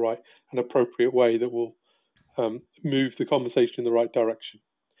behaved in the right and appropriate way that will move the conversation in the right direction.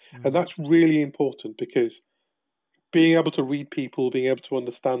 And that's really important, because being able to read people, being able to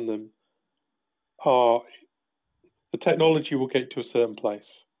understand them, the technology will get to a certain place.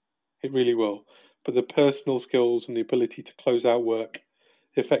 It really will. But the personal skills and the ability to close out work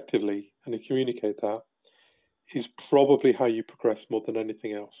effectively and to communicate that is probably how you progress more than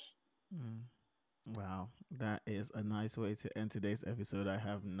anything else. Wow, that is a nice way to end today's episode. I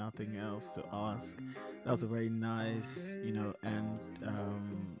have nothing else to ask. That was a very nice, and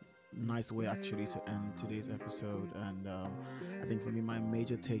nice way actually to end today's episode. And I think for me, my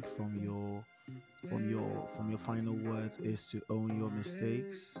major take from your final words is to own your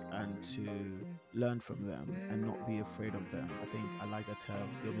mistakes and to learn from them and not be afraid of them. I think I like that term.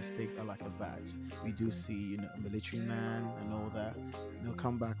 Your mistakes are like a badge. We do see, a military man and all that,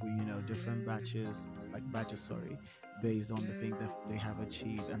 come back with, different badges, sorry, based on the things that they have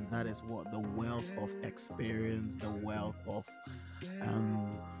achieved. And that is what the wealth of experience, the wealth of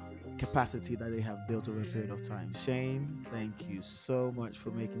capacity that they have built over a period of time. Shaine, thank you so much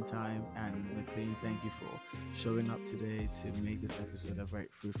for making time, and Maclean, thank you for showing up today to make this episode a very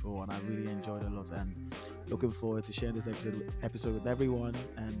fruitful one. I really enjoyed it a lot, and looking forward to sharing this episode with everyone,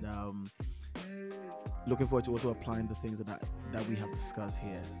 and looking forward to also applying the things that we have discussed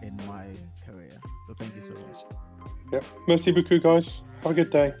here in my career. So thank you so much. Yeah, merci beaucoup, guys. Have a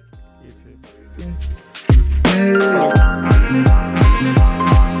good day. You too.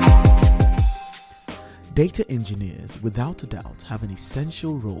 Data engineers, without a doubt, have an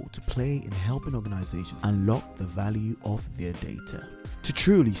essential role to play in helping organizations unlock the value of their data. To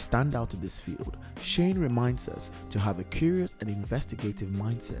truly stand out in this field, Shaine reminds us to have a curious and investigative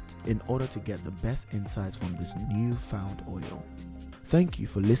mindset in order to get the best insights from this newfound oil. Thank you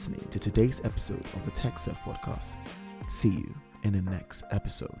for listening to today's episode of the TechServe podcast. See you in the next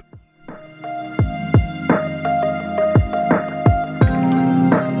episode.